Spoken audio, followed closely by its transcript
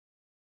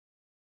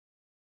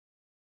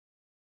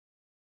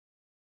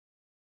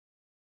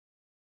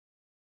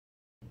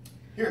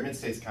Here at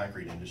Mid-States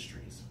Concrete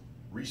Industries,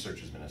 research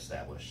has been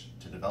established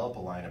to develop a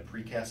line of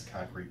precast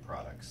concrete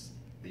products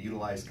that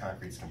utilize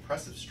concrete's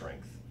compressive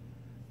strength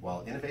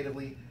while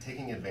innovatively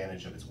taking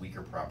advantage of its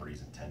weaker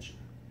properties and tension.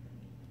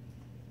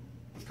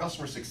 With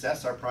customer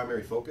success our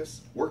primary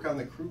focus, work on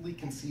the crudely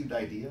conceived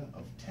idea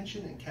of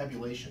tension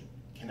encabulation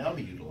can now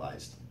be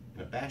utilized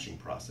in a batching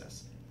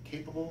process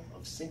capable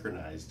of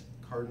synchronized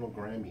cardinal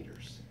gram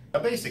meters. Now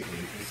basically,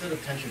 instead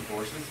of tension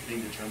forces being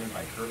determined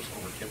by curves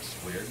over kips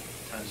squared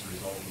times the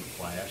resultant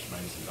fly ash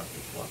minus inductive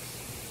flux,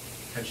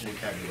 tension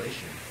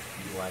encabulation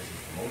utilizes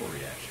the modal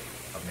reaction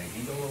of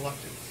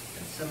magnetoreluctance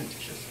and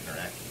cementitious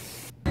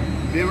interactance.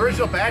 The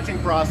original batching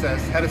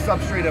process had a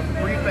substrate of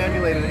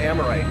pre-famulated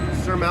amorite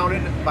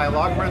surmounted by a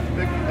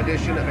logarithmic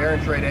addition of air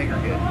and trade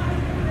aggregate.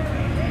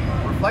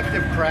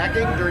 Reflective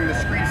cracking during the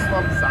screed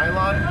slump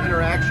xylon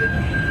interaction,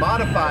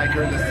 modified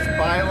during the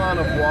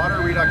spilon of water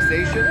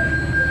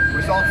reduxation,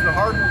 results in a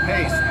hardened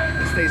paste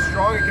that stays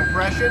strong in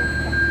compression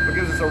but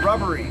gives us a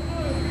rubbery,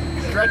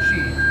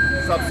 stretchy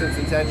substance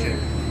in tension.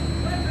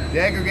 The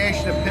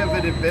aggregation of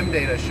pivoted BIM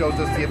data shows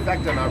us the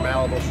effect on our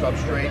malleable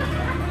substrate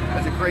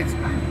as it creates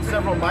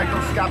several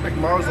microscopic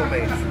marsal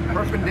veins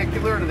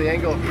perpendicular to the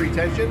angle of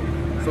pre-tension,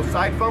 so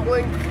side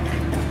fumbling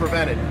is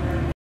prevented.